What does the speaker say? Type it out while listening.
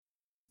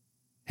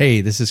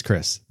Hey, this is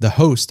Chris, the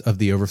host of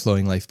the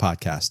Overflowing Life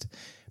podcast.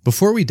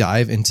 Before we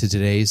dive into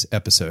today's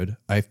episode,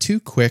 I have two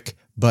quick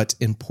but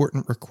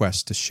important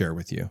requests to share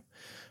with you.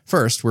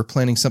 First, we're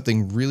planning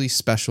something really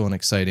special and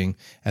exciting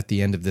at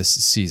the end of this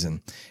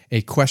season,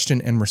 a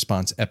question and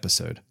response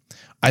episode.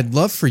 I'd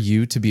love for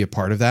you to be a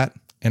part of that,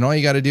 and all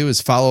you got to do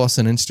is follow us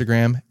on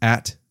Instagram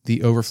at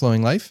The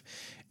Overflowing Life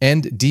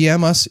and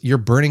DM us your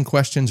burning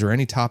questions or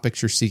any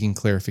topics you're seeking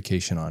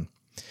clarification on.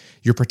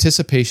 Your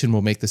participation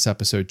will make this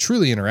episode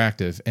truly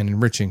interactive and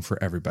enriching for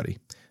everybody.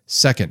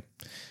 Second,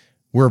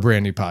 we're a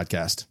brand new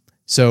podcast,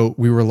 so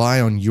we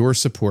rely on your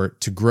support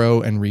to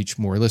grow and reach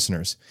more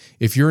listeners.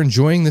 If you're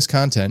enjoying this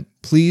content,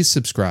 please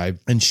subscribe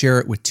and share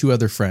it with two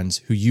other friends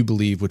who you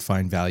believe would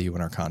find value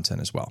in our content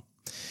as well.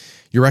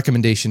 Your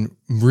recommendation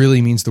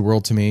really means the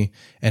world to me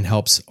and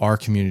helps our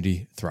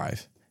community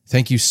thrive.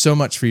 Thank you so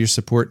much for your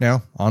support.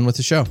 Now, on with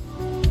the show.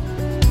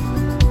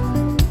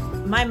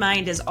 My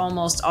mind is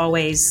almost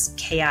always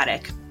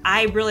chaotic.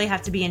 I really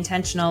have to be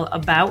intentional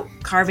about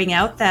carving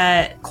out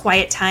that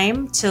quiet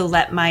time to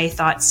let my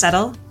thoughts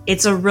settle.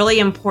 It's a really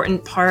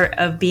important part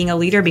of being a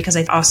leader because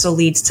it also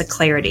leads to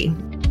clarity.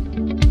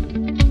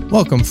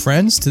 Welcome,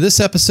 friends, to this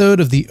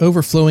episode of the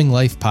Overflowing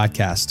Life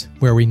podcast,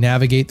 where we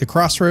navigate the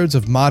crossroads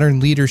of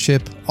modern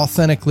leadership,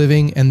 authentic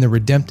living, and the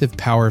redemptive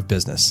power of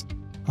business.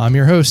 I'm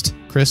your host,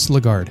 Chris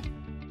Lagarde.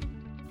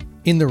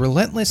 In the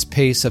relentless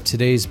pace of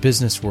today's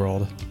business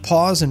world,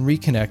 pause and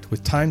reconnect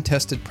with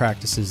time-tested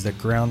practices that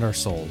ground our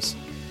souls.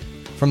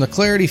 From the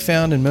clarity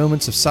found in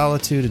moments of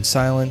solitude and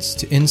silence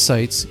to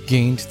insights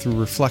gained through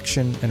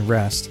reflection and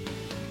rest,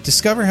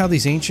 discover how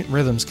these ancient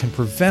rhythms can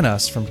prevent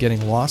us from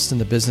getting lost in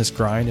the business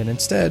grind and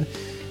instead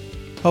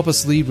help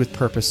us lead with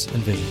purpose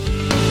and vision.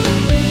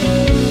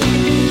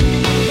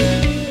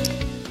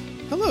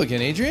 Hello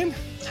again, Adrienne.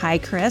 Hi,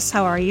 Chris.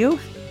 How are you?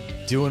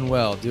 Doing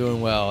well.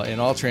 In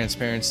all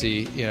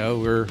transparency,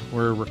 we're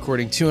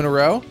recording two in a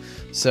row.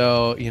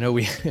 So,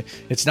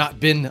 it's not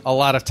been a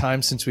lot of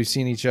time since we've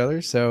seen each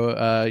other.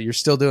 So you're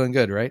still doing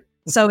good, right?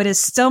 So it is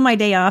still my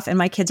day off and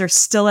my kids are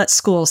still at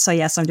school. So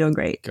yes, I'm doing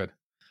great. Good.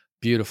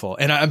 Beautiful.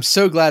 And I'm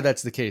so glad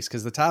that's the case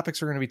because the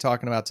topics we're going to be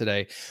talking about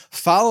today,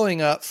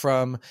 following up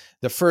from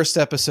the first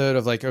episode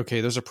of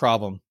okay, there's a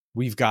problem.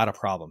 We've got a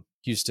problem,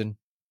 Houston,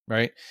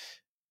 right?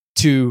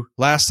 To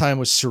last time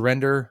was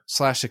surrender /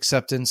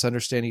 acceptance,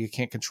 understanding you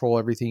can't control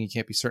everything, you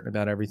can't be certain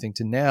about everything,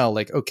 to now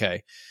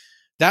okay,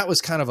 that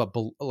was kind of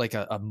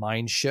a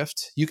mind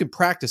shift. You can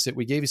practice it.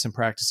 We gave you some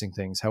practicing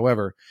things.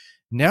 However,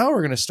 now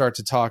we're going to start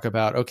to talk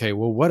about, okay,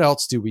 well, what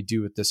else do we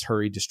do with this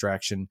hurry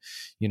distraction,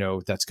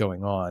 that's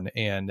going on?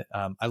 And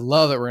I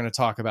love that we're going to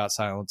talk about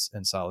silence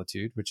and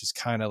solitude, which is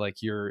kind of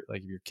if your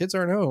kids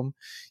aren't home,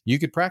 you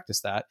could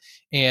practice that.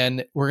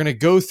 And we're going to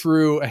go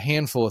through a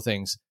handful of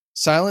things.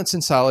 Silence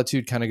and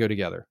solitude kind of go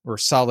together, or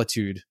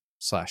solitude /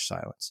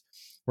 silence.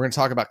 We're going to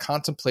talk about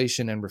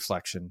contemplation and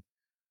reflection.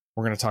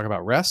 We're going to talk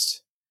about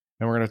rest,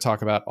 and we're going to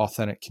talk about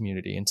authentic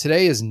community. And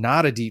today is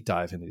not a deep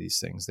dive into these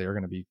things. They are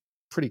going to be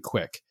pretty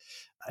quick.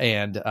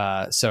 And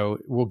so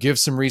we'll give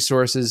some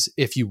resources.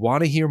 If you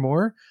want to hear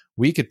more,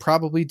 we could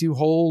probably do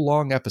whole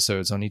long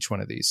episodes on each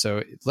one of these.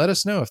 So let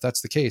us know if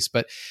that's the case.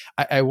 But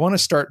I want to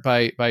start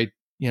by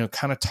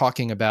kind of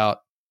talking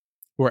about,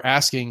 or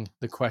asking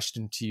the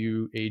question to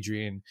you,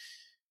 Adrienne,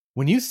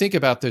 when you think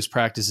about those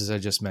practices I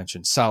just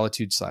mentioned,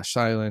 solitude /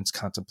 silence,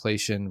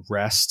 contemplation,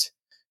 rest,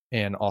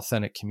 and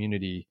authentic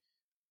community,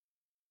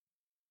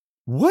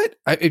 is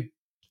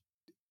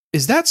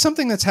that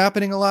something that's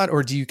happening a lot,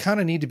 or do you kind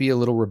of need to be a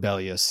little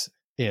rebellious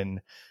in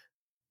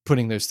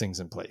putting those things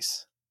in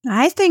place?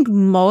 I think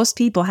most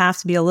people have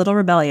to be a little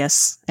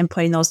rebellious in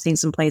putting those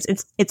things in place.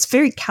 It's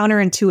very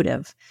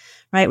counterintuitive,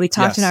 right? We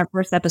talked in our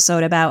first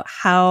episode about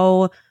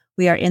how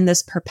we are in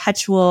this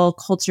perpetual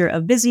culture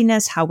of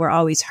busyness, how we're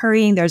always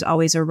hurrying. There's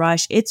always a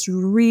rush. It's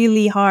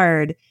really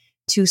hard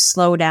to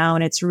slow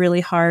down. It's really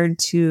hard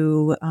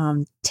to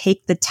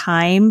take the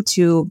time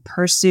to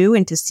pursue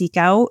and to seek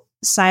out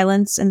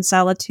silence and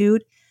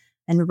solitude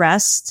and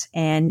rest,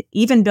 and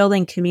even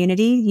building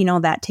community,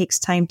 that takes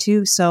time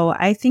too. So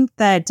I think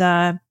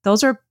that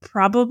those are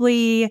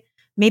probably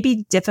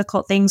maybe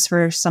difficult things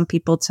for some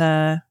people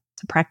to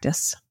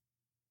practice.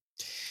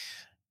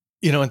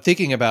 And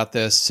thinking about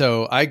this,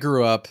 so I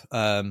grew up,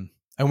 I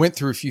went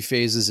through a few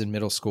phases in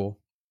middle school,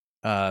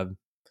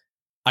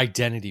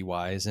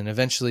 identity-wise, and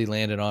eventually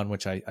landed on,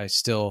 which I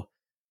still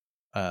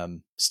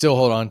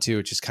hold on to,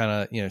 which is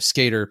kind of,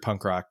 skater,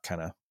 punk rock,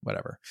 kind of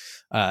whatever.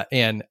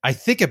 And I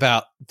think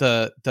about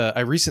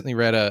I recently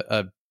read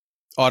a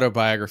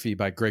autobiography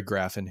by Greg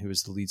Graffin, who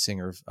is the lead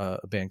singer of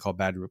a band called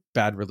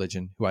Bad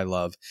Religion, who I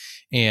love.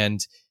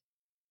 And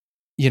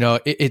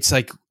it's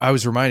like I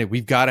was reminded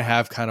we've got to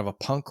have kind of a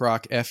punk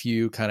rock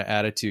FU kind of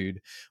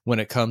attitude when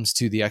it comes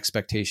to the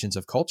expectations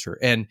of culture.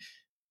 And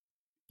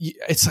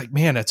it's like,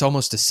 man, it's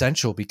almost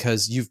essential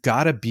because you've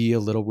got to be a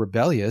little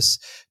rebellious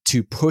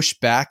to push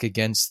back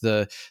against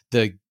the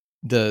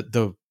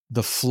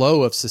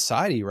flow of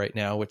society right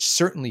now, which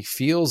certainly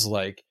feels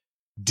like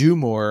do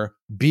more,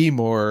 be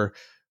more,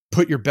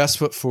 put your best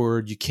foot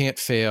forward, you can't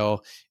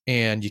fail,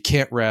 and you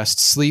can't rest,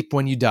 sleep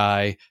when you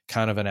die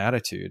kind of an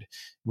attitude.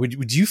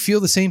 Would you feel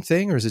the same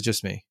thing, or is it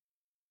just me?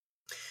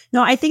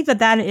 No, I think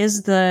that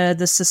is the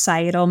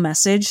societal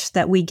message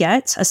that we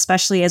get,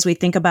 especially as we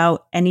think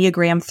about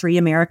Enneagram 3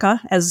 America,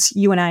 as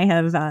you and I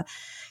have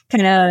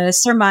kind of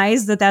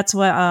surmised that that's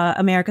what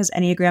America's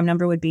Enneagram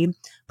number would be.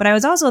 But I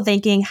was also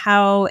thinking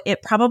how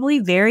it probably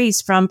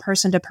varies from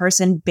person to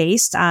person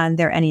based on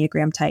their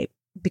Enneagram type,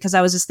 because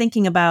I was just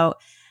thinking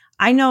about,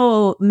 I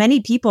know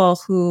many people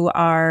who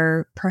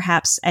are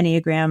perhaps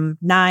Enneagram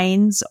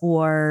 9s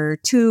or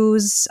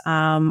 2s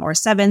or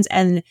 7s,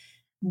 and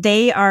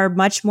they are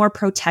much more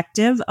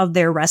protective of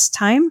their rest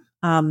time.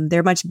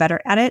 They're much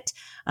better at it.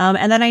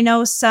 And then I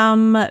know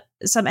some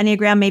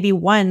Enneagram, maybe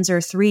 1s or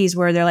 3s,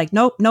 where they're like,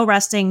 nope, no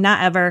resting,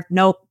 not ever.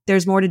 Nope,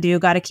 there's more to do.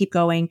 Got to keep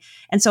going.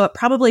 And so it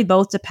probably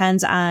both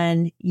depends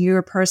on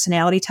your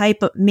personality type,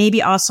 but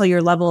maybe also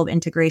your level of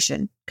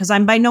integration. Because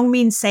I'm by no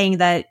means saying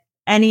that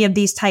any of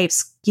these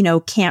types,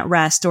 can't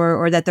rest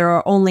or that there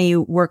are only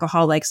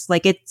workaholics.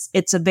 Like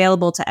it's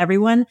available to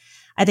everyone.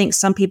 I think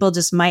some people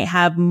just might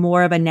have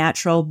more of a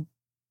natural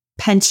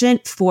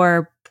penchant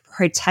for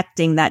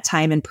protecting that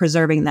time and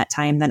preserving that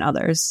time than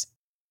others.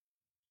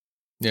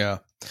 Yeah.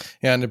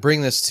 And to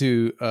bring this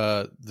to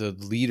the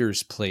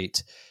leader's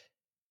plate,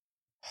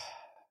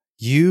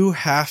 you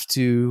have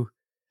to,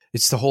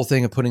 it's the whole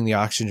thing of putting the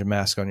oxygen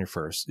mask on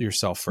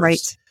yourself first.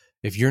 Right.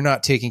 If you're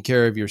not taking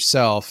care of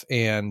yourself,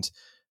 and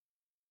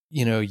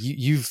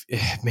you've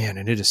man,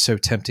 and it is so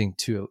tempting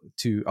to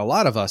a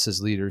lot of us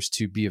as leaders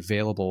to be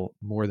available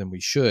more than we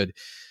should.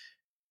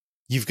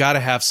 You've got to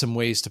have some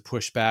ways to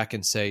push back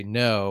and say,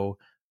 no,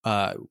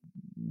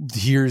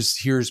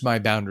 here's my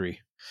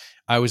boundary.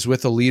 I was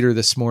with a leader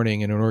this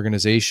morning in an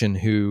organization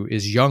who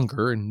is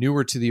younger and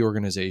newer to the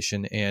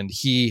organization, and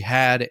he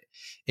had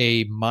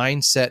a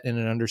mindset and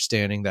an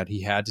understanding that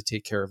he had to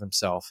take care of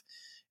himself.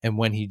 And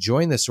when he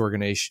joined this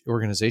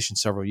organization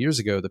several years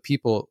ago, the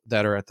people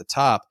that are at the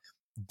top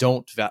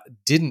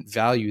didn't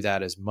value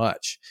that as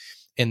much.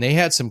 And they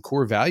had some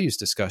core values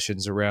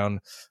discussions around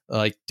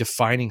like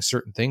defining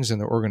certain things in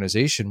the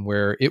organization,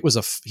 where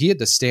he had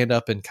to stand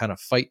up and kind of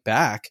fight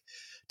back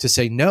to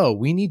say, no,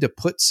 we need to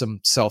put some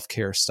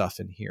self-care stuff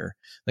in here.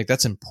 Like,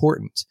 that's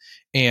important.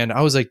 And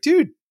I was like,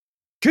 dude,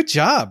 good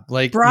job.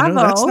 Like, bravo,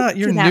 that's not,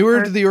 you're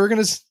newer to the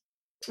organization,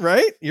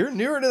 right? You're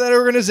newer to that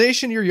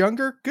organization. You're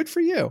younger. Good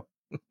for you.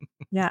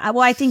 Yeah.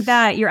 Well, I think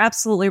that you're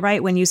absolutely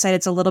right when you said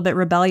it's a little bit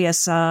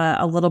rebellious,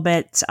 a little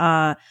bit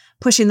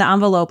pushing the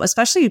envelope,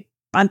 especially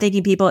I'm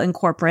thinking people in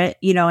corporate,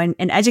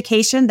 in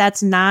education,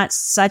 that's not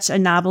such a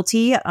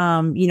novelty.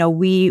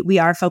 We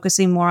are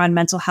focusing more on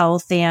mental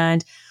health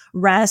and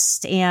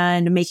rest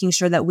and making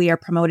sure that we are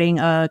promoting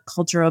a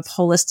culture of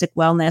holistic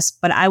wellness.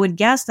 But I would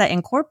guess that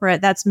in corporate,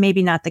 that's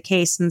maybe not the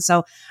case. And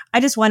so I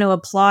just want to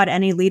applaud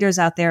any leaders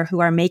out there who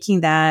are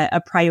making that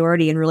a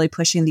priority and really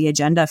pushing the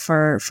agenda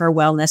for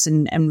wellness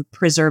and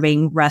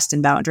preserving rest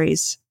and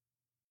boundaries.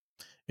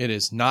 It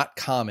is not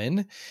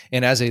common.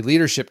 And as a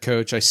leadership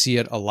coach, I see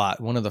it a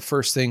lot. One of the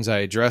first things I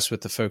address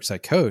with the folks I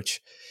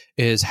coach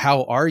is,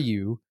 how are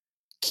you?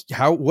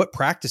 What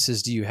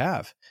practices do you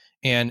have?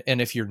 And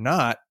if you're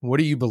not, what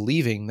are you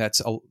believing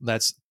that's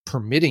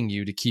permitting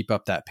you to keep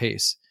up that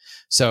pace?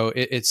 So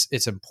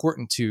it's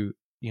important to,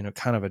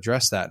 kind of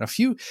address that.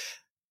 And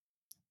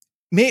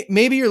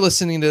maybe you're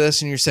listening to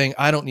this and you're saying,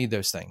 I don't need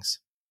those things,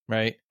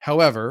 right?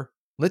 However,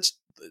 let's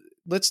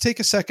take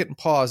a second and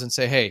pause and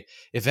say, hey,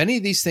 if any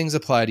of these things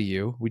apply to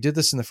you, we did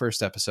this in the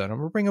first episode, I'm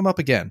going to bring them up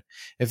again.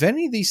 If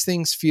any of these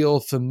things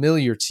feel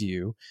familiar to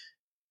you,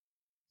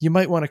 you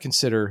might want to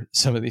consider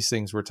some of these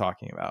things we're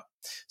talking about.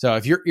 So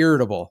if you're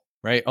irritable,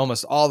 right,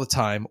 almost all the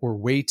time or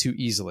way too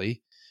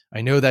easily,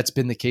 I know that's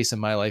been the case in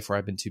my life where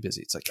I've been too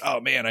busy. It's like,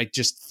 oh man, I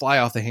just fly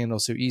off the handle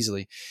so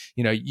easily.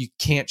 You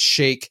can't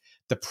shake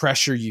the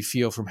pressure you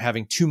feel from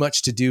having too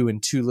much to do in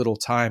too little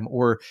time,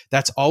 or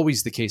that's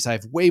always the case. I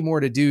have way more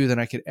to do than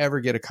I could ever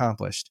get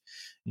accomplished.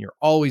 And you're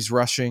always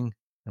rushing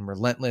and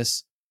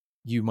relentless.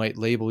 You might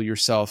label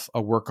yourself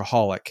a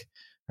workaholic,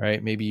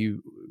 right? Maybe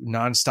you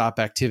nonstop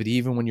activity,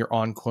 even when you're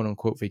on quote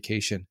unquote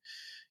vacation,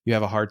 you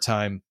have a hard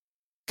time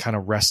kind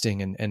of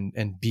resting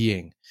and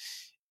being.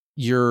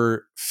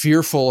 You're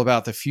fearful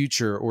about the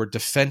future, or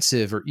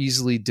defensive, or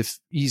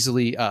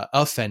easily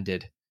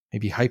offended,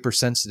 maybe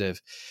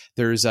hypersensitive.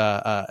 There's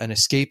an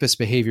escapist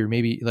behavior,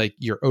 maybe like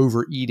you're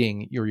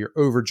overeating, or you're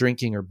over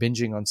drinking or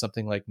binging on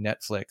something like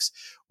Netflix,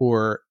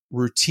 or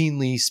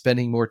routinely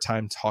spending more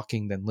time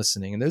talking than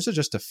listening. And those are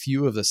just a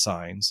few of the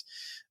signs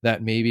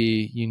that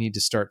maybe you need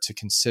to start to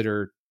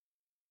consider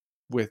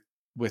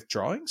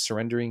withdrawing,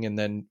 surrendering, and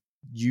then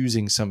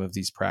using some of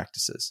these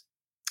practices.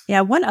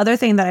 Yeah. One other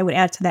thing that I would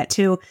add to that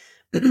too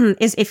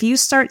is if you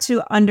start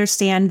to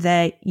understand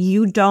that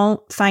you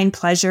don't find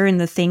pleasure in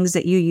the things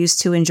that you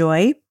used to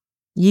enjoy,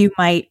 you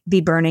might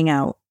be burning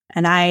out.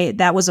 And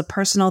that was a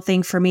personal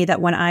thing for me,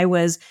 that when I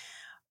was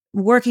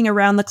working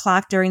around the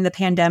clock during the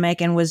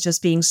pandemic and was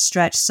just being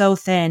stretched so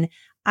thin,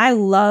 I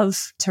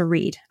love to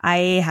read. I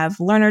have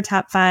learner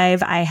top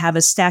 5. I have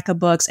a stack of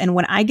books. And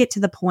when I get to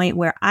the point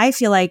where I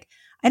feel like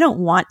I don't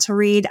want to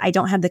read, I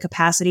don't have the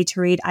capacity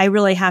to read, I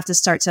really have to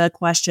start to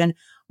question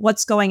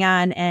what's going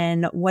on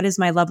and what is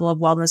my level of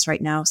wellness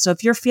right now. So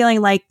if you're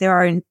feeling like there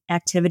are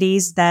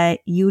activities that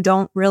you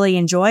don't really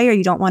enjoy or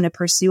you don't want to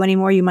pursue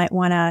anymore, you might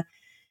want to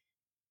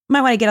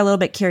get a little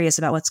bit curious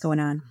about what's going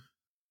on.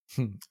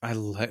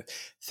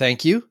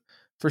 Thank you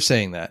for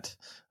saying that.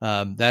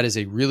 That is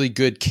a really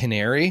good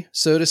canary,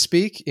 so to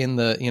speak. In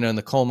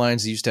the coal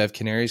mines, they used to have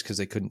canaries because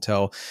they couldn't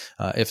tell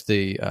if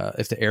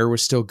the air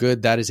was still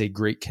good. That is a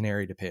great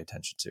canary to pay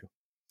attention to.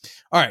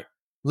 All right,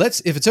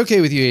 if it's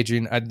okay with you,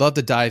 Adrienne, I'd love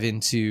to dive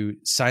into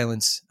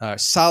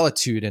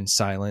solitude and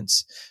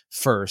silence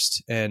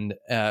first, and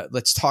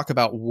let's talk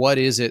about what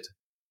is it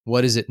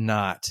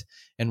not,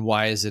 and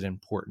why is it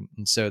important?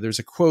 And so there's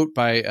a quote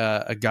by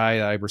a guy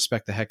I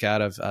respect the heck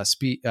out of,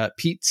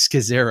 Pete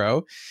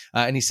Scazzaro,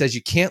 and he says,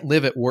 "You can't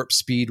live at warp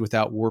speed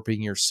without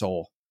warping your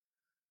soul."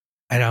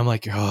 And I'm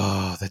like,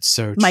 oh, that's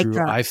so true.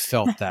 I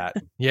felt that.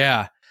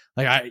 Yeah.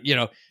 Like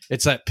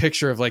it's that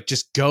picture of like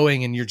just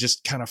going and you're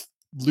just kind of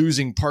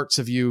losing parts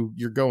of you.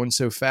 You're going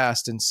so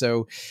fast. And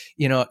so,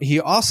 he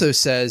also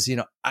says,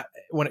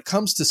 when it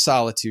comes to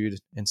solitude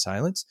and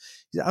silence,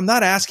 I'm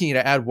not asking you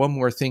to add one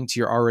more thing to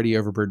your already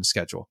overburdened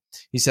schedule.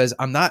 He says,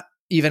 I'm not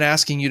even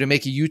asking you to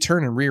make a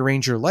U-turn and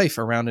rearrange your life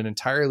around an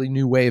entirely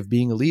new way of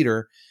being a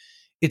leader.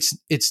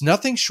 It's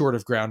nothing short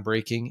of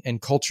groundbreaking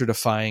and culture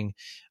defying,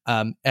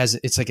 as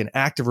it's like an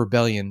act of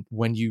rebellion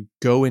when you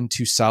go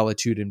into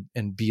solitude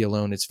and be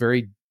alone. It's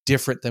very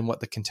different than what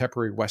the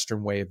contemporary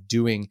Western way of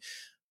doing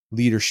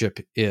leadership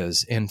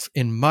is. And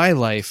in my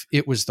life,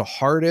 it was the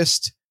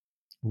hardest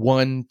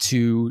one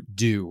to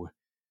do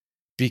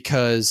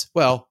because,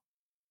 well,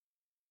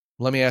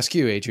 let me ask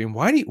you, Adrienne,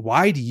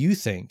 why do you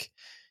think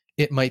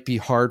it might be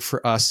hard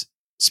for us,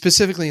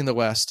 specifically in the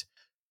West,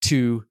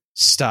 to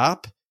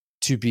stop,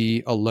 to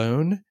be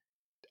alone,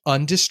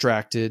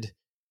 undistracted,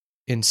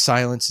 in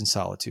silence and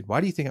solitude? Why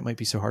do you think it might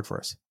be so hard for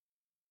us?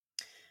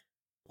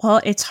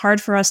 Well, it's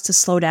hard for us to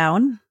slow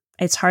down.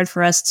 It's hard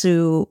for us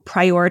to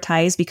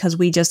prioritize because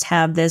we just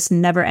have this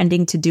never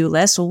ending to-do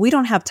list. Well, we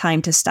don't have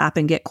time to stop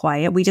and get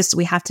quiet. We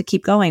have to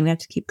keep going. We have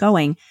to keep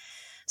going.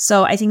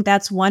 So I think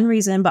that's one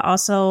reason, but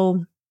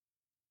also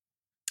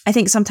I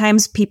think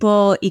sometimes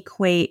people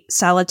equate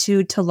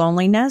solitude to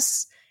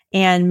loneliness,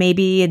 and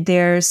maybe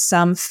there's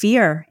some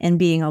fear in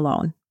being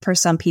alone for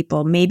some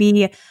people.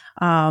 Maybe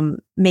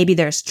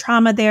there's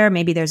trauma there.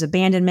 Maybe there's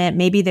abandonment.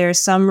 Maybe there's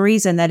some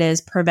reason that is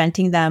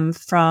preventing them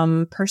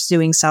from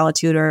pursuing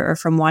solitude or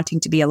from wanting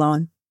to be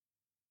alone.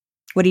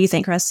 What do you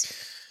think, Chris?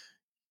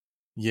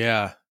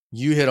 Yeah,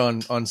 you hit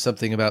on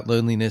something about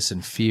loneliness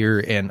and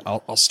fear, and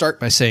I'll start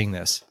by saying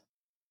this.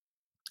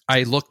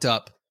 I looked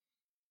up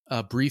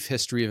a brief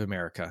history of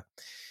America,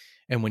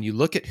 and when you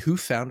look at who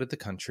founded the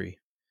country,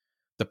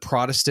 the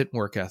Protestant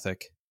work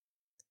ethic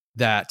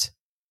that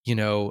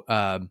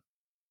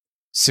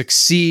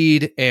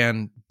succeed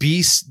and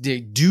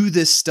do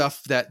this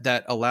stuff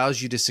that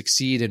allows you to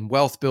succeed and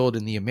wealth build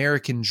and the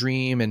American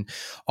dream and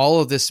all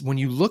of this. When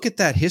you look at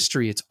that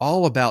history, it's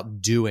all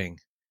about doing,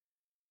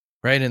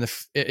 right? And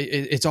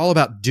it's all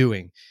about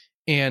doing,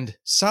 and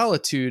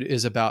solitude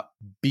is about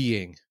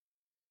being.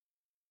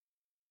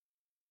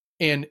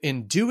 And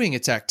in doing,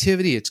 it's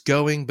activity, it's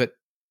going, but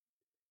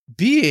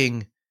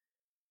being.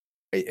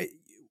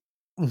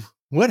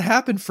 What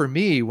happened for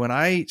me when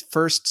I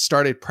first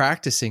started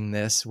practicing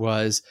this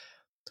was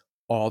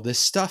all this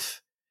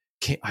stuff.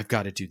 I've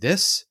got to do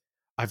this.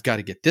 I've got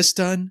to get this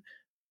done.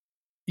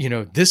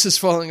 This is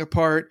falling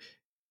apart.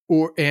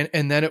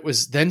 And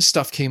then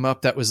stuff came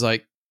up that was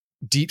like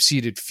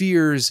deep-seated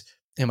fears.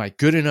 Am I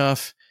good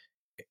enough?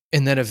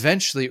 And then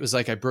eventually it was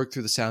like I broke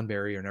through the sound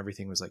barrier and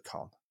everything was like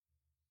calm.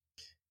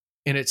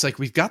 And it's like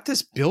we've got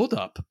this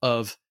buildup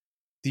of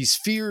these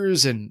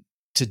fears and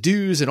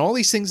to-dos and all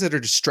these things that are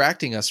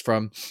distracting us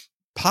from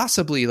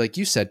possibly, like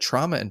you said,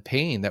 trauma and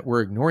pain that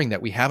we're ignoring,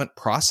 that we haven't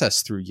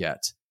processed through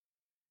yet.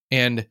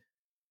 And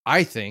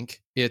I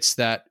think it's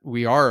that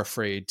we are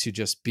afraid to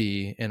just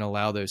be and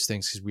allow those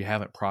things because we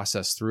haven't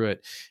processed through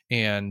it.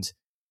 And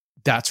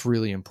that's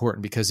really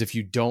important, because if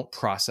you don't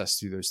process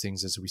through those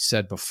things, as we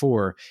said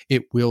before,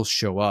 it will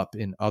show up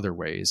in other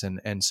ways.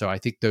 And so I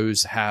think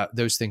those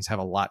things have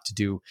a lot to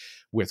do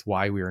with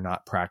why we are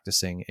not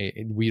practicing.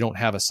 We don't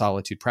have a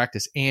solitude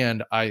practice.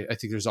 And I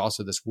think there's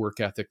also this work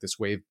ethic, this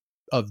way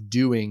of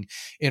doing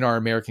in our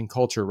American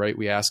culture, right?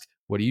 We ask,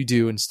 what do you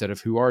do instead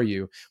of who are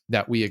you?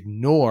 That we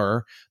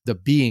ignore the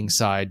being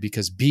side,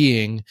 because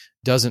being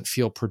doesn't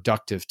feel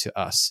productive to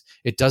us.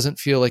 It doesn't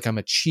feel like I'm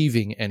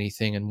achieving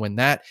anything. And when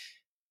that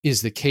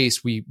is the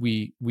case, we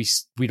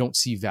don't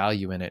see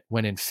value in it,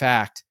 when in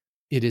fact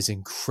it is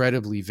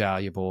incredibly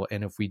valuable.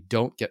 And if we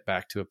don't get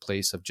back to a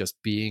place of just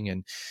being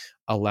and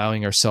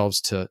allowing ourselves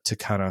to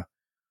kind of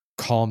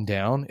calm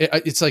down,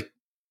 it's like,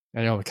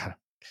 I know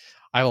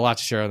I have a lot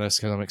to share on this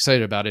because I'm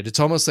excited about it.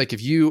 It's almost like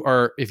if you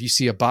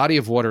see a body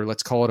of water,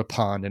 let's call it a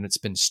pond, and it's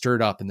been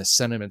stirred up and the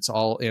sediment's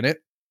all in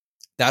it,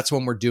 that's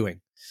when we're doing.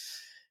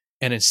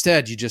 And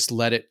instead, you just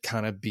let it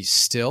kind of be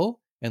still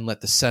and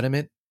let the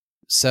sediment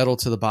settle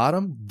to the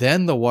bottom.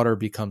 Then the water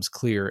becomes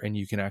clear and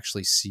you can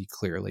actually see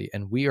clearly.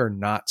 And we are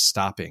not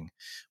stopping.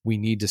 We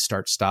need to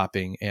start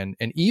stopping. And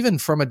even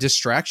from a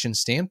distraction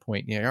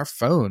standpoint, our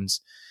phones,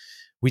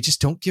 we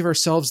just don't give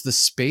ourselves the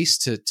space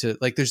to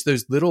like, there's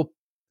those little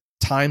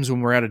times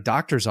when we're at a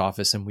doctor's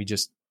office and we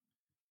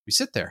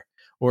sit there,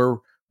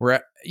 or we're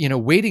at,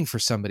 waiting for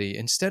somebody.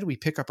 Instead, we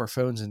pick up our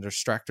phones and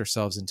distract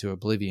ourselves into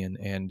oblivion,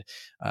 and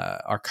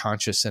our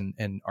conscious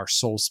and our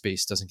soul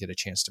space doesn't get a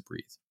chance to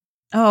breathe.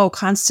 Oh,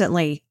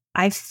 constantly.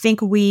 I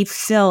think we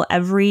fill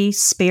every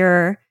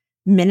spare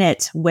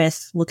minute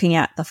with looking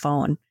at the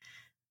phone.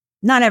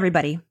 Not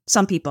everybody,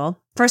 some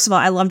people. First of all,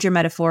 I loved your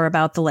metaphor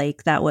about the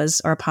lake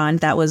or pond.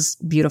 That was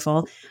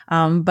beautiful.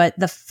 But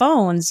the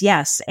phones,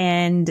 yes.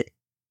 And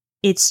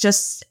it's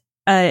just,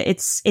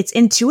 it's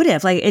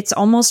intuitive. Like, it's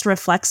almost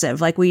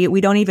reflexive. Like we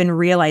don't even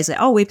realize it.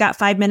 Oh, we've got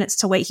 5 minutes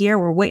to wait here.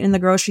 We're waiting in the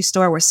grocery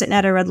store. We're sitting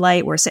at a red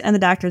light. We're sitting in the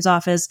doctor's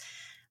office.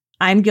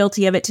 I'm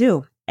guilty of it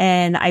too.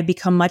 And I've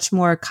become much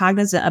more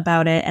cognizant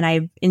about it. And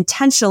I've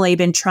intentionally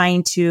been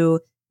trying to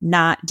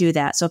not do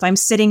that. So if I'm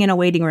sitting in a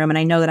waiting room and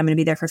I know that I'm going to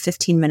be there for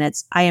 15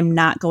 minutes, I am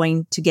not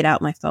going to get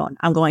out my phone.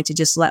 I'm going to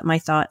just let my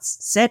thoughts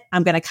sit.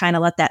 I'm going to kind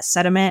of let that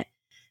sediment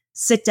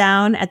sit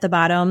down at the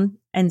bottom.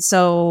 And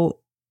so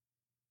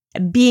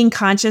being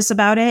conscious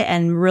about it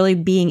and really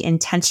being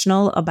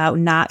intentional about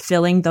not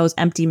filling those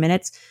empty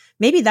minutes,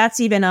 maybe that's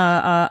even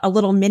a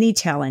little mini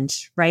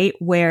challenge, right?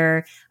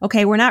 Where,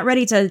 okay, we're not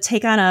ready to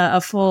take on a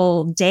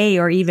full day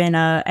or even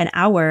an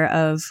hour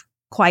of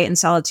quiet and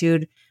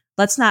solitude.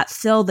 Let's not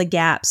fill the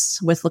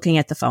gaps with looking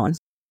at the phone.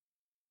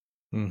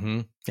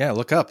 Mm-hmm. Yeah,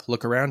 look up,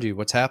 look around you.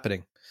 What's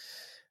happening?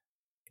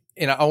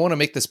 And I want to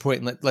make this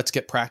point, and let's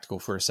get practical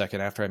for a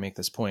second after I make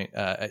this point.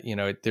 I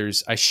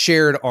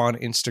shared on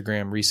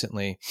Instagram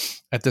recently,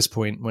 at this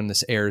point, when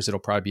this airs, it'll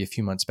probably be a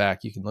few months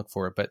back. You can look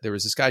for it. But there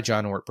was this guy,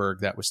 John Ortberg,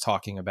 that was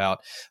talking about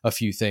a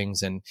few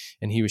things. And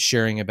he was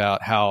sharing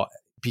about how,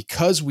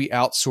 because we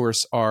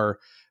outsource our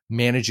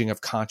managing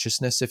of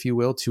consciousness, if you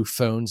will, to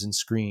phones and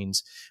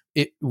screens,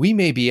 we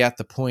may be at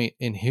the point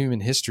in human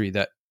history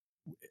that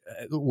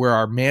where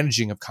our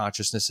managing of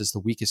consciousness is the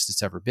weakest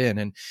it's ever been.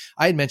 And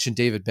I had mentioned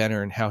David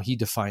Benner and how he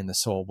defined the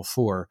soul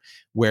before,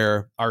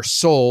 where our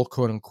soul,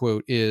 quote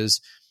unquote,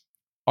 is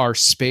our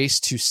space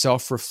to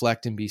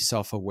self-reflect and be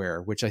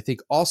self-aware, which I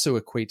think also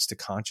equates to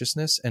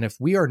consciousness. And if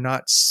we are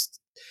not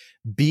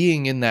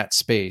being in that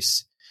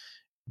space,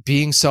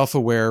 being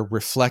self-aware,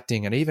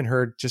 reflecting, and I even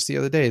heard just the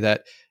other day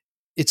that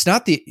it's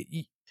not the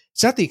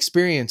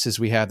experiences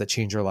we have that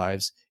change our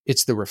lives.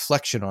 It's the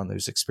reflection on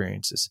those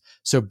experiences.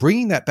 So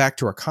bringing that back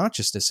to our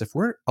consciousness, if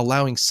we're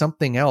allowing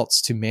something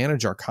else to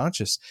manage our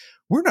conscious,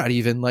 we're not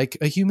even like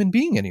a human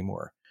being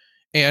anymore.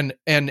 And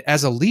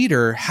as a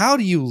leader, how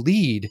do you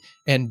lead,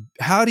 and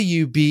how do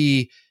you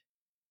be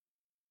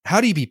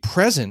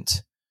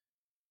present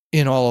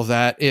in all of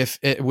that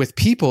with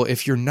people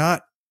if you're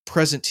not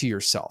present to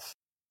yourself?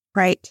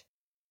 Right.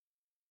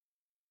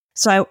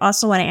 So I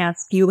also want to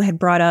ask, you had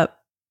brought up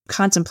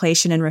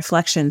contemplation and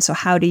reflection. So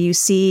how do you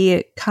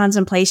see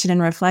contemplation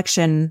and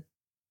reflection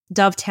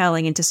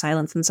dovetailing into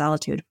silence and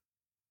solitude?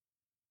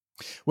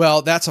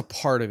 Well, that's a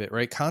part of it,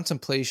 right?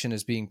 Contemplation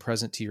is being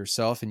present to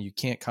yourself, and you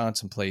can't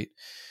contemplate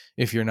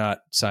if you're not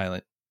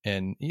silent.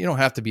 And you don't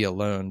have to be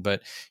alone,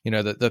 but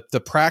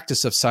the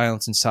practice of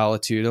silence and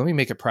solitude, let me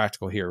make it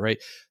practical here, right?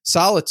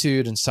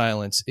 Solitude and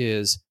silence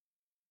is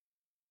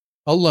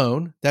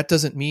alone. That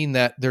doesn't mean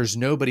that there's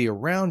nobody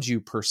around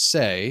you per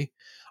se.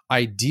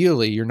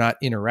 Ideally, you're not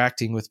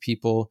interacting with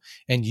people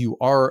and you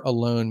are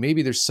alone.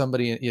 Maybe there's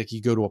somebody, like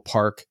you go to a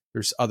park,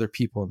 there's other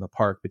people in the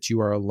park, but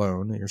you are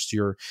alone.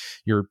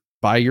 You're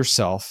by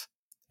yourself,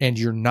 and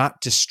you're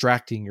not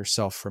distracting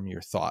yourself from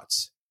your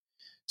thoughts.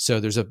 So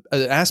there's an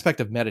aspect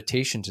of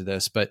meditation to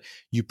this, but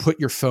you put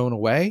your phone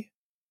away,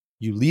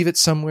 you leave it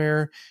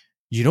somewhere.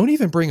 You don't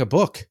even bring a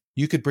book.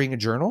 You could bring a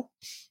journal.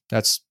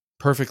 That's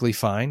perfectly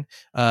fine.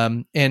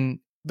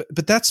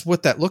 But that's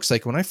what that looks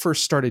like. When I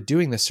first started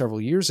doing this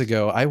several years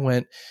ago, I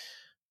went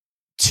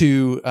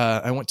to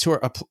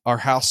our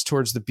house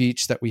towards the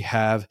beach that we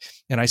have,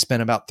 and I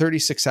spent about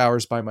 36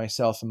 hours by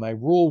myself. And my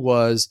rule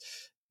was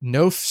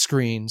no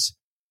screens.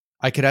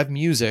 I could have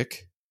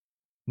music.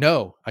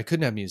 No, I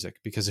couldn't have music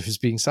because it was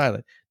being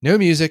silent. No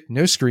music,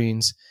 no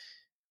screens.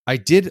 I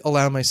did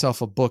allow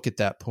myself a book at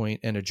that point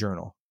and a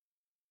journal.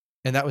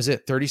 And that was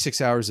it, 36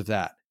 hours of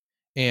that.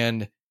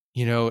 And,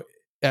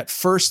 at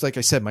first, like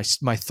I said,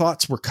 my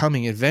thoughts were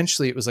coming.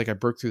 Eventually, it was like I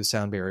broke through the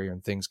sound barrier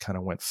and things kind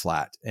of went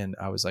flat. And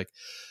I was like,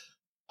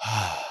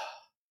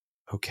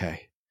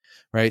 okay.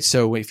 Right.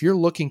 So if you're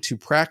looking to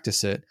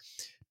practice it,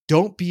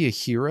 don't be a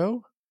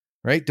hero,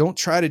 right? Don't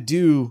try to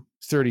do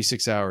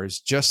 36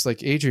 hours. Just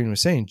like Adrian was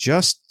saying,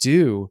 just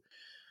do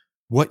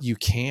what you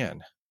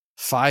can.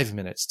 5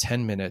 minutes,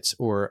 10 minutes,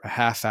 or a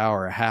half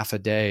hour, a half a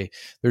day.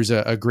 There's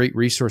a great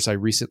resource I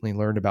recently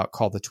learned about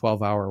called the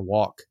 12-hour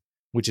walk,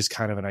 which is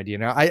kind of an idea.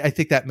 Now, I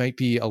think that might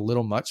be a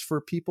little much for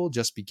people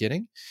just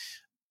beginning,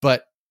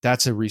 but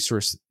that's a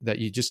resource that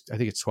I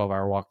think it's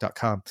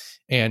 12hourwalk.com,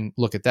 and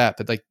look at that.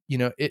 But like,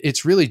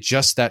 it's really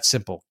just that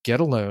simple. Get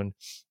alone,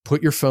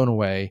 put your phone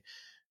away,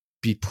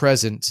 be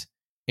present.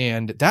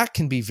 And that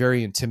can be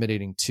very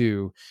intimidating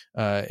too,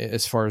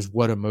 as far as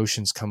what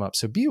emotions come up.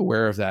 So be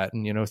aware of that.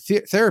 And,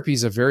 therapy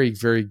is a very,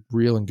 very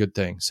real and good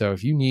thing. So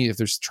if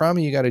there's trauma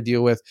you got to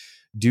deal with,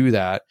 do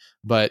that.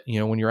 But,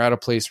 when you're at a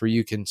place where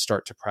you can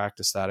start to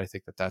practice that, I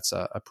think that's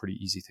a pretty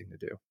easy thing to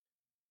do.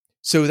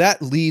 So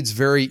that leads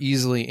very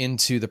easily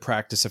into the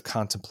practice of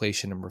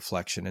contemplation and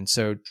reflection. And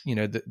so,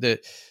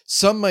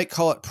 some might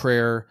call it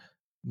prayer,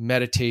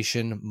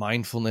 meditation,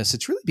 mindfulness.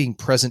 It's really being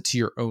present to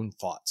your own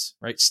thoughts,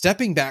 right?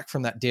 Stepping back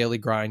from that daily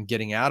grind,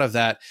 getting out of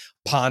that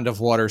pond of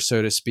water,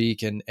 so to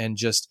speak, and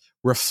just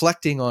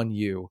reflecting on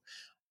your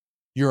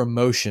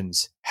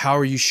emotions. How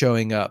are you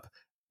showing up?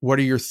 What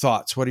are your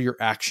thoughts? What are your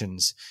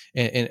actions,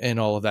 and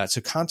all of that? So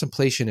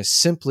contemplation is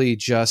simply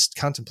just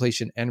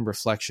contemplation and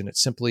reflection.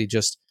 It's simply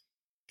just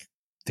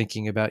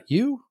thinking about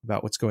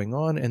what's going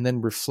on, and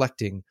then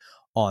reflecting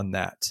on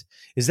that.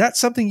 Is that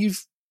something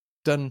you've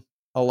done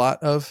a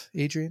lot of,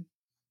 Adrienne?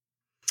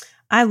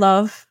 I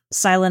love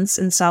silence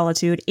and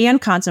solitude and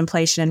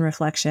contemplation and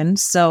reflection.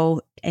 So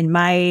in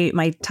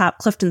my top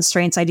Clifton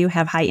strengths, I do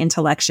have high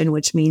intellection,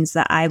 which means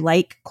that I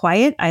like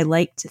quiet. I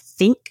like to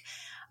think.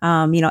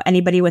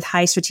 Anybody with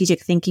high strategic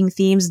thinking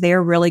themes,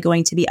 they're really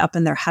going to be up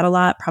in their head a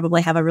lot,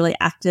 probably have a really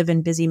active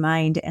and busy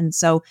mind. And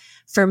so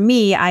for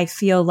me, I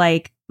feel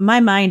like my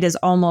mind is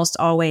almost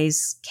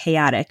always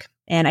chaotic.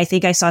 And I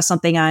think I saw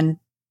something on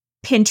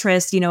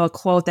Pinterest, a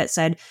quote that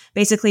said,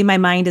 basically, my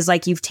mind is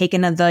like you've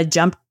taken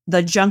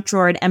the junk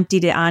drawer and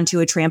emptied it onto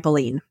a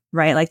trampoline,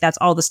 right? Like that's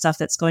all the stuff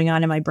that's going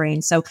on in my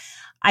brain. So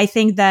I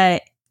think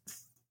that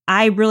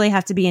I really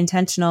have to be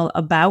intentional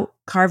about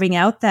carving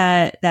out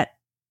that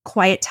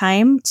quiet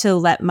time to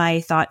let my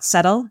thoughts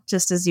settle,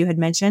 just as you had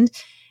mentioned.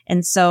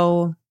 And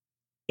so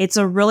it's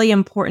a really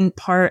important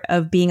part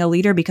of being a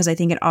leader because I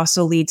think it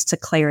also leads to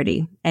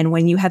clarity. And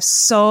when you have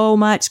so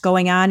much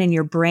going on in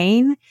your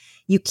brain,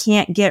 you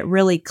can't get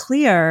really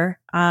clear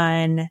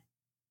on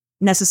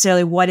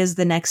necessarily what is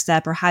the next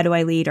step or how do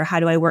I lead or how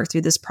do I work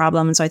through this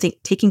problem. And so I think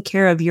taking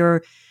care of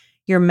your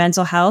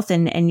mental health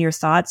and your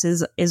thoughts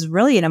is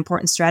really an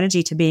important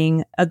strategy to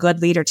being a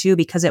good leader too,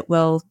 because it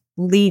will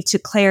lead to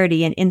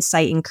clarity and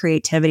insight and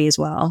creativity as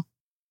well.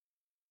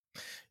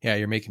 Yeah,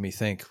 you're making me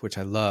think, which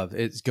I love.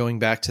 It's going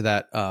back to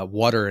that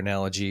water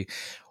analogy.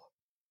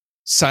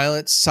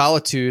 Silence,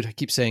 solitude. I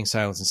keep saying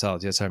silence and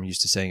solitude. That's how I'm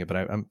used to saying it, but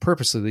I'm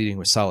purposely leading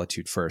with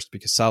solitude first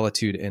because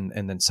solitude and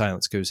then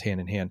silence goes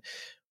hand in hand.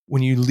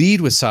 When you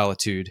lead with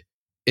solitude,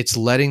 it's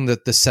letting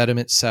the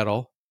sediment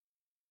settle.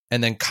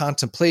 And then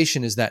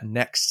contemplation is that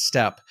next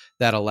step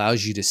that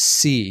allows you to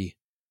see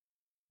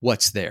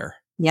what's there.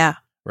 Yeah.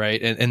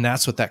 Right. And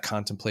that's what that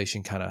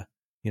contemplation kind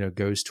of,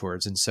 goes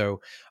towards. And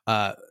so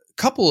a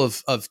couple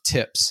of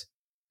tips,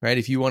 right?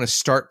 If you want to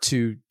start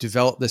to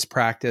develop this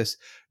practice,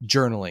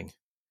 journaling.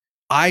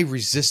 I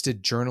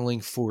resisted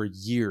journaling for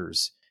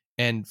years.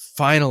 And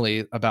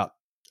finally, about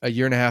a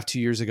year and a half, 2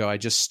 years ago, I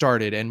just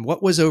started. And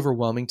what was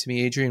overwhelming to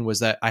me, Adrienne, was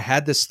that I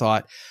had this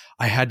thought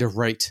I had to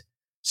write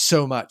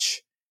so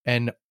much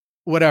and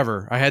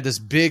whatever. I had this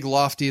big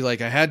lofty, like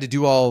I had to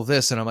do all of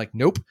this. And I'm like,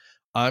 nope,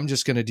 I'm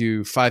just going to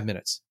do 5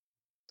 minutes.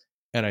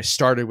 And I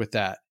started with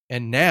that.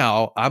 And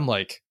now I'm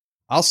like,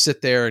 I'll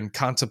sit there and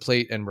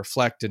contemplate and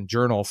reflect and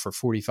journal for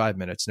 45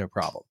 minutes, no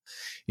problem.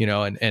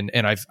 And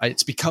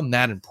it's become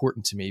that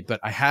important to me, but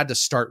I had to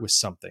start with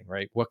something,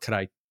 right? What could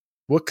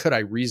I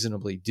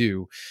reasonably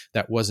do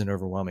that wasn't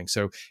overwhelming?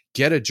 So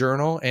get a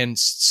journal. And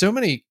so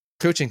many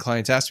coaching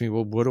clients ask me,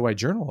 well, what do I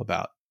journal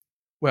about?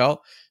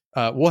 Well,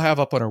 we'll have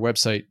up on our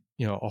website,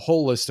 a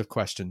whole list of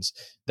questions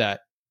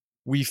that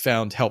we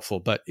found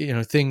helpful, but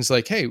things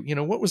like, hey,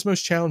 what was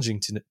most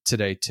challenging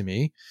today to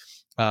me?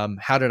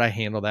 How did I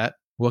handle that?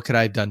 What could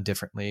I have done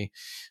differently?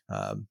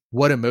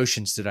 What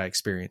emotions did I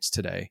experience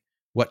today?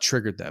 What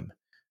triggered them?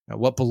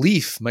 What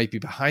belief might be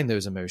behind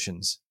those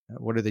emotions?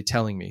 What are they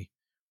telling me?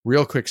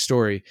 Real quick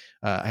story.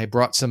 I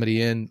brought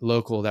somebody in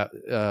local that,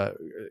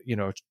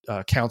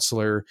 a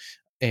counselor,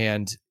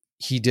 and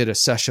he did a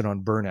session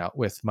on burnout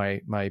with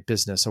my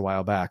business a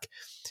while back.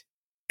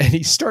 And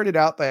he started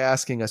out by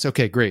asking us,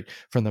 okay, great.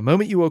 From the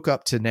moment you woke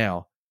up to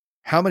now,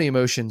 how many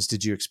emotions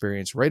did you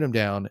experience? Write them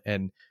down.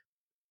 And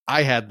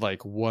I had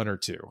like one or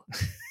two.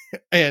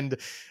 And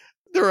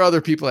there were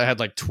other people that had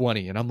like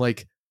 20. And I'm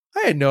like,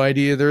 I had no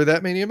idea there were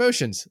that many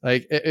emotions.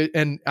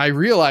 And I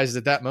realized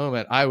at that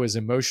moment I was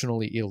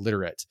emotionally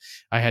illiterate.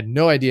 I had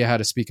no idea how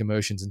to speak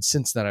emotions. And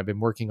since then I've been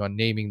working on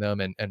naming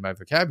them and my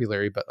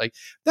vocabulary. But like,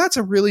 that's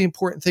a really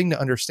important thing to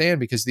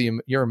understand because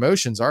your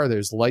emotions are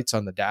those lights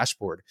on the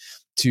dashboard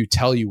to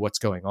tell you what's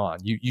going on.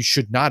 You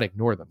should not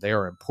ignore them. They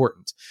are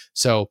important.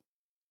 So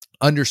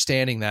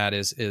understanding that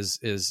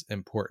is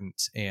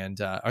important. And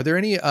are there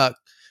any,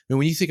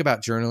 when you think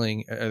about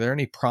journaling, are there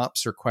any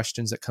prompts or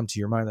questions that come to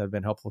your mind that have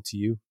been helpful to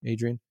you,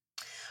 Adrienne?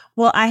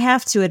 Well, I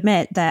have to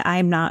admit that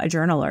I'm not a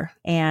journaler,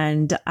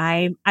 and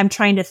I'm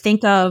trying to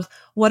think of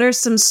what are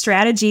some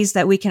strategies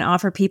that we can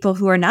offer people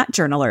who are not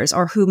journalers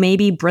or who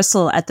maybe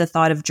bristle at the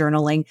thought of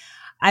journaling.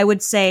 I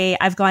would say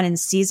I've gone in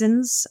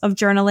seasons of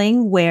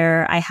journaling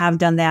where I have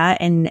done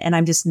that, and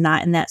I'm just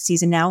not in that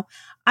season now.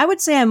 I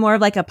would say I'm more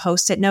of like a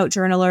post-it note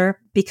journaler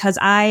because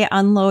I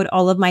unload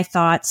all of my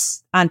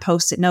thoughts on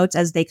post-it notes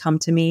as they come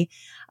to me.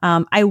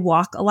 I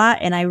walk a lot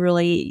and I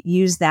really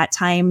use that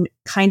time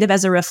kind of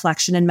as a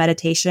reflection and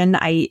meditation.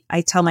 I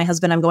tell my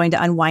husband I'm going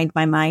to unwind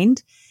my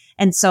mind.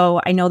 And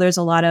so I know there's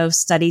a lot of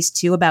studies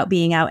too about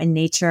being out in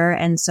nature.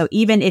 And so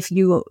even if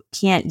you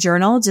can't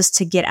journal, just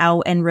to get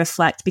out and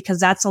reflect, because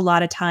that's a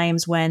lot of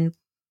times when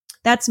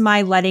that's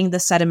my letting the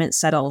sediment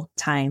settle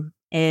time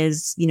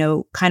is,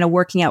 kind of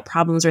working out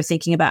problems or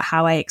thinking about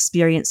how I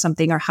experienced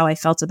something or how I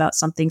felt about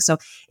something. So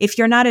if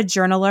you're not a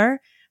journaler,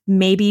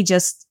 maybe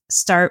just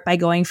start by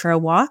going for a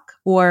walk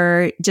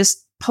or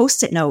just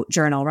post-it note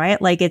journal,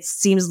 right? Like it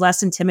seems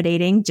less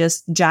intimidating.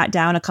 Just jot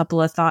down a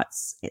couple of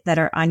thoughts that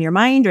are on your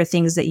mind or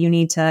things that you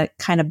need to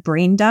kind of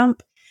brain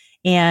dump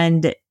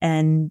and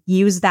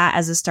use that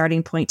as a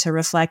starting point to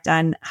reflect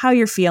on how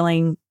you're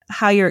feeling,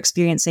 how you're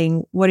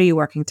experiencing, what are you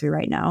working through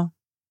right now?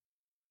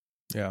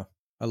 Yeah.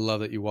 I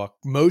love that you walk.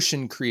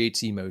 Motion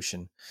creates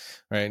emotion,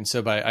 right? And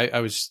so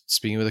I was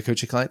speaking with a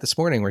coaching client this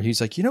morning where he's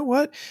like, you know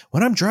what?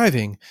 When I'm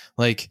driving,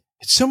 like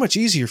it's so much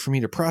easier for me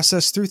to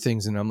process through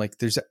things. And I'm like,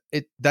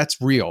 that's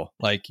real.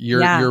 Like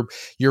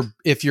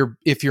if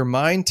your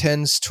mind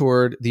tends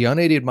toward the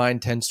unaided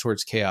mind tends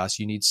towards chaos,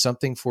 you need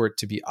something for it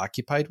to be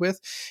occupied with.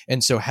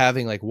 And so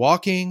having like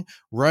walking,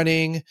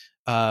 running,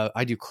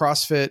 I do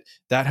CrossFit,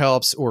 that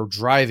helps, or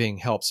driving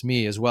helps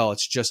me as well.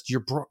 It's just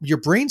your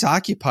brain's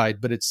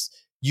occupied, but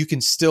you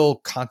can still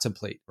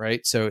contemplate,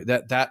 right? So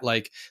that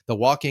like the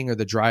walking or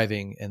the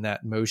driving and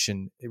that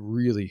motion, it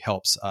really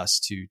helps us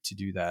to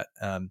do that.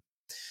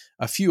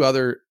 A few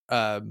other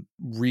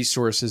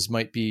resources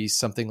might be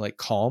something like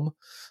Calm,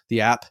 the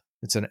app.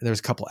 There's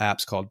a couple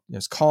apps called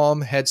there's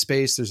Calm,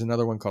 Headspace. There's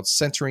another one called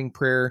Centering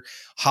Prayer,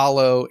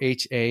 Hallow,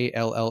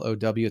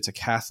 HALLOW. It's a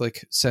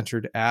Catholic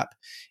centered app,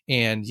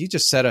 and you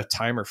just set a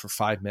timer for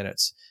 5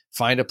 minutes.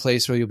 Find a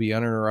place where you'll be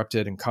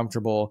uninterrupted and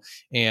comfortable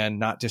and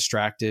not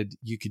distracted.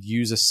 You could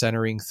use a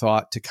centering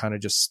thought to kind of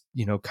just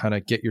kind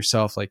of get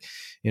yourself like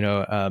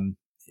a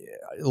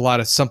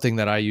lot of something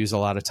that I use a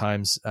lot of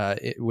times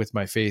with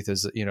my faith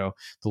is, the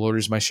Lord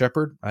is my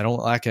shepherd. I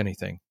don't lack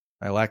anything.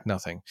 I lack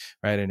nothing.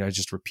 Right. And I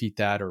just repeat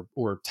that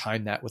or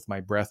time that with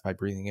my breath by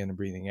breathing in and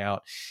breathing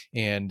out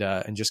and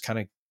just kind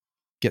of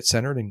get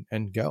centered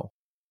and go.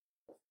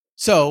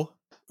 So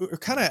we're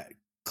kind of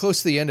close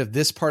to the end of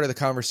this part of the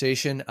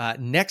conversation.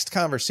 Next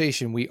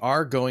conversation, we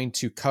are going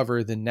to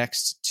cover the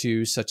next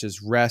two, such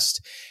as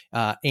rest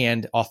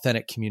and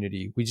authentic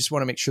community. We just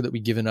want to make sure that we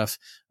give enough,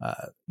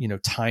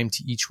 time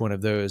to each one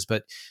of those.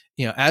 But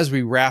as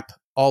we wrap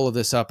all of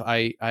this up,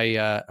 I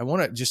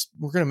want to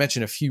we're going to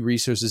mention a few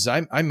resources.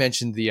 I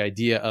mentioned the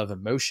idea of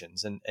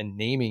emotions and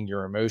naming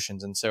your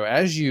emotions, and so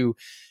as you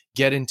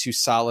get into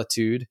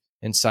solitude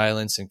and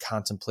silence and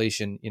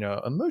contemplation,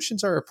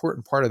 emotions are an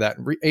important part of that.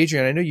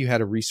 Adrienne, I know you had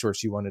a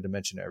resource you wanted to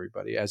mention to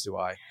everybody, as do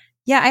I.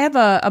 Yeah, I have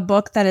a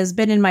book that has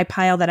been in my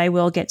pile that I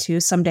will get to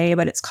someday,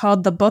 but it's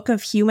called The Book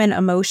of Human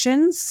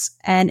Emotions,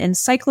 an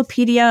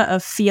encyclopedia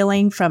of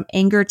feeling from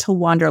anger to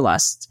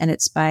wanderlust. And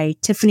it's by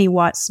Tiffany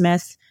Watt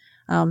Smith.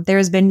 There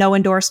has been no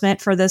endorsement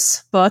for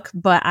this book,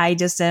 but I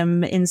just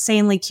am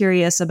insanely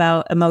curious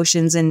about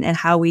emotions and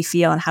how we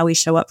feel and how we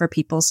show up for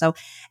people. So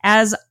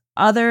as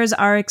others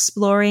are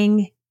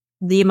exploring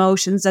the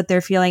emotions that they're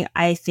feeling,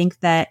 I think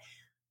that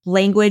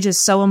language is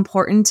so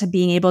important to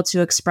being able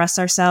to express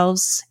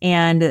ourselves.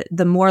 And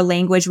the more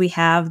language we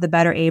have, the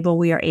better able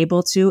we are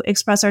able to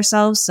express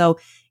ourselves. So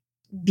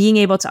being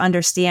able to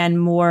understand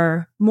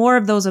more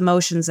of those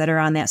emotions that are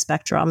on that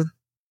spectrum.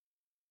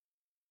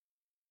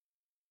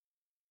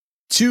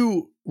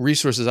 Two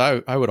resources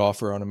I would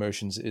offer on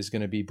emotions is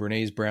going to be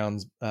Brene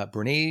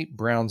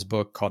Brown's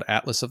book called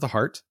Atlas of the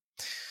Heart.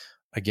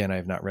 Again, I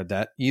have not read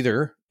that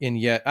either. And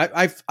yet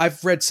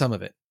I've read some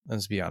of it.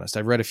 Let's be honest.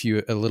 I've read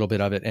a little bit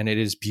of it, and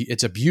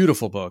it's a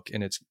beautiful book,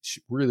 and it's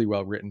really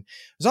well written.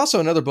 There's also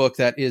another book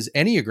that is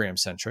Enneagram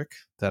centric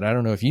that I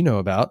don't know if you know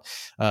about,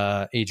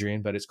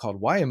 Adrienne, but it's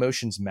called Why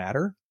Emotions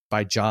Matter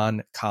by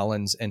John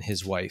Collins and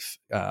his wife.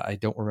 I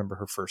don't remember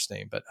her first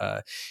name, but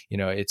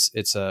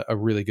it's a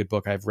really good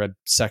book. I've read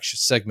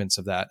segments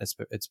of that.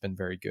 It's been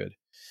very good.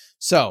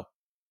 So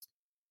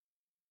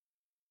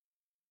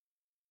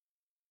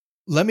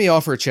let me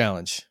offer a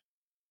challenge.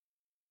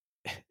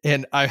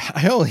 And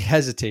I only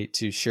hesitate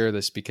to share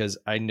this because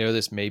I know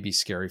this may be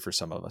scary for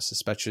some of us,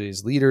 especially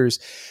as leaders,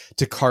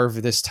 to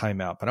carve this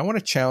time out. But I want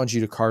to challenge you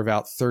to carve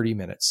out 30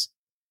 minutes.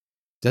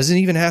 Doesn't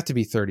even have to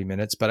be 30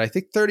 minutes, but I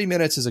think 30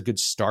 minutes is a good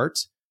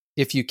start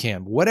if you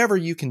can. Whatever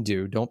you can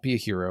do, don't be a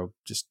hero.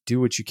 Just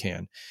do what you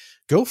can.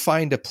 Go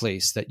find a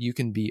place that you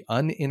can be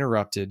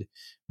uninterrupted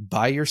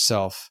by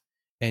yourself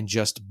and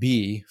just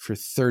be for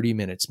 30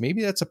 minutes.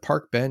 Maybe that's a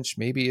park bench.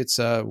 Maybe it's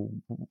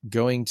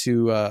going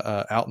to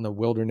out in the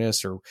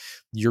wilderness or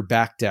your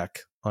back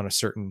deck on a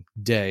certain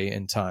day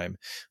and time.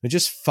 But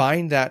just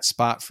find that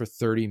spot for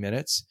 30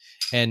 minutes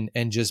and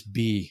just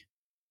be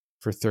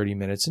for 30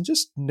 minutes and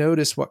just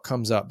notice what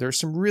comes up. There's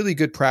some really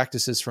good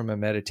practices from a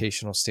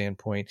meditational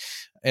standpoint.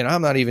 And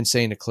I'm not even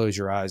saying to close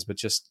your eyes, but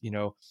just,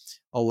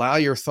 allow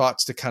your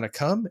thoughts to kind of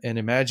come and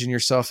imagine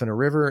yourself in a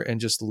river and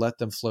just let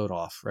them float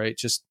off, right?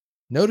 Just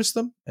notice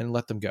them and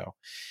let them go.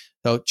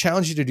 So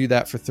challenge you to do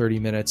that for 30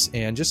 minutes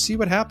and just see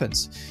what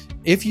happens.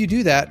 If you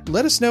do that,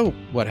 let us know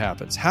what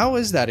happens. How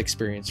is that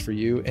experience for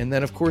you? And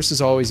then, of course, as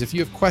always, if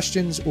you have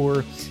questions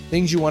or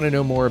things you want to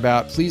know more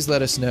about, please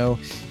let us know.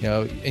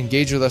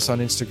 Engage with us on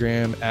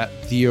Instagram at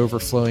The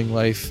Overflowing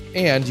Life,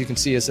 and you can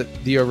see us at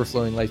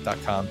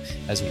theoverflowinglife.com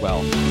as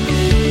well.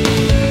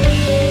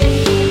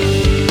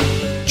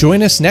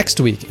 Join us next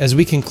week as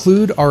we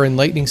conclude our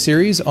enlightening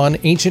series on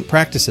ancient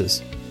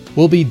practices.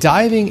 We'll be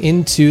diving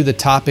into the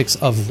topics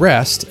of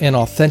rest and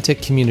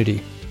authentic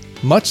community.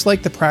 Much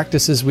like the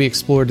practices we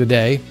explored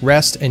today,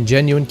 rest and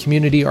genuine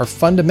community are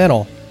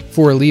fundamental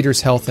for a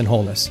leader's health and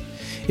wholeness.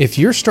 If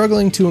you're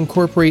struggling to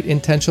incorporate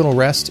intentional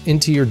rest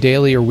into your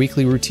daily or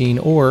weekly routine,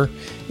 or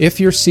if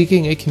you're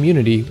seeking a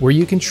community where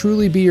you can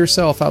truly be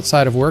yourself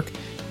outside of work,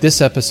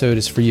 this episode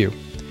is for you.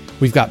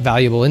 We've got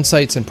valuable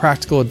insights and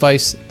practical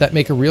advice that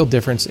make a real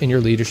difference in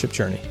your leadership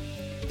journey.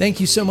 Thank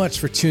you so much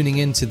for tuning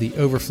in to The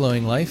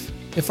Overflowing Life.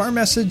 If our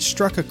message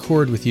struck a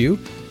chord with you,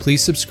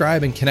 please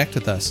subscribe and connect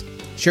with us.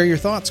 Share your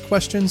thoughts,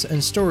 questions,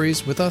 and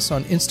stories with us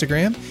on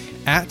Instagram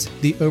at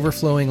The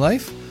Overflowing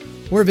Life,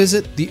 or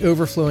visit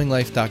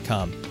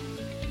theoverflowinglife.com.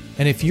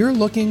 And if you're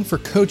looking for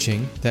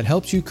coaching that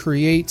helps you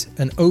create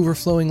an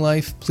overflowing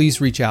life, please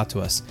reach out to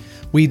us.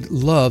 We'd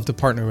love to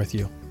partner with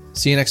you.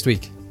 See you next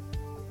week.